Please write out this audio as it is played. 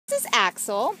This is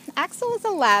Axel. Axel is a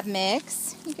lab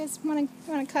mix. You guys want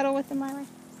to cuddle with him, Myra?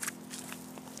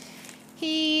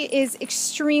 He is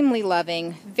extremely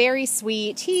loving, very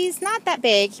sweet. He's not that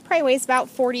big. He probably weighs about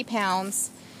 40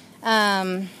 pounds.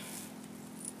 He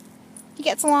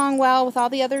gets along well with all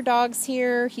the other dogs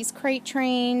here. He's crate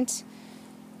trained.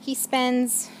 He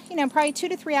spends, probably 2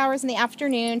 to 3 hours in the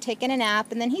afternoon taking a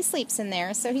nap, and then he sleeps in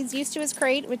there. So he's used to his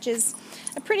crate, which is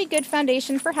a pretty good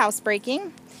foundation for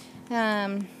housebreaking.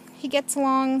 He gets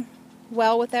along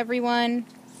well with everyone.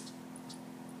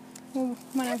 We'll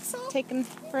want to take him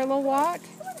for a little walk.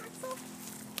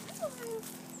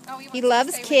 Oh, he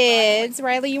loves kids.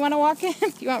 Riley, you want to walk him?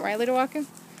 Do you want Riley to walk him?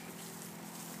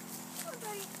 Come on,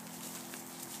 buddy.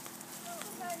 Come on,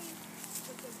 buddy.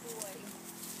 Good boy.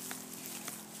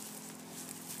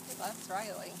 He loves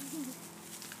Riley.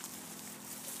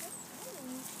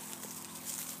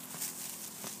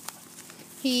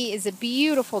 He is a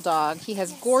beautiful dog. He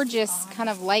has gorgeous, kind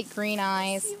of light green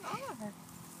eyes. You are.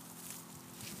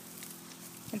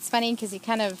 It's funny because he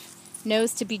kind of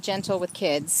knows to be gentle with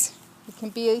kids. He can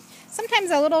be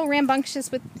sometimes a little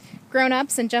rambunctious with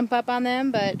grown-ups and jump up on them,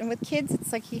 but with kids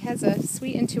it's like he has a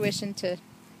sweet intuition to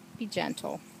be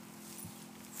gentle.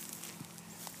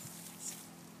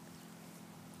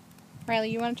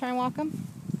 Riley, you want to try and walk him?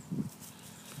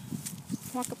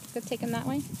 Walk up, go take him that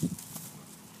way.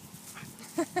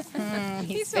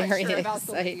 He's very sure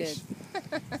excited.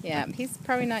 Yeah, he's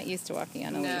probably not used to walking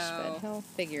on a leash, but he'll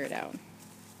figure it out.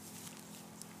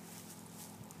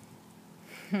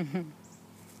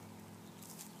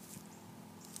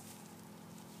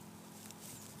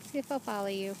 See if he'll follow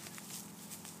you.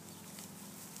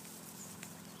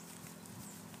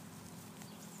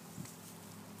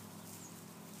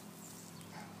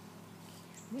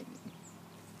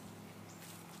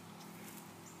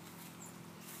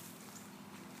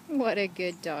 What a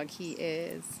good dog he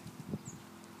is.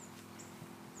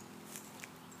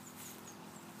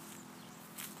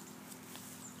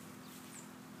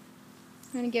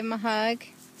 I'm going to give him a hug.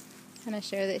 Kind of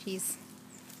show that he's...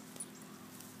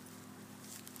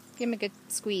 Give him a good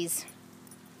squeeze.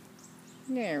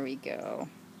 There we go.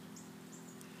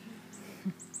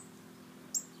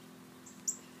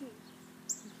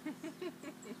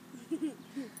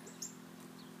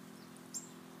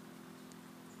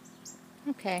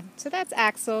 Okay, so that's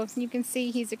Axel. You can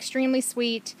see he's extremely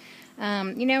sweet.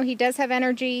 He does have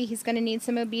energy. He's going to need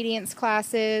some obedience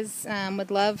classes.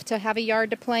 Would love to have a yard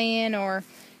to play in or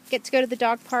get to go to the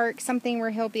dog park, something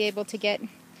where he'll be able to get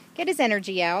his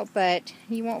energy out, but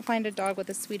you won't find a dog with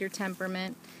a sweeter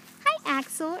temperament. Hi,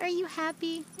 Axel. Are you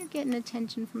happy? You're getting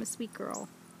attention from a sweet girl.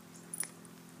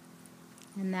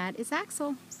 And that is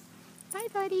Axel. Bye,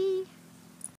 buddy.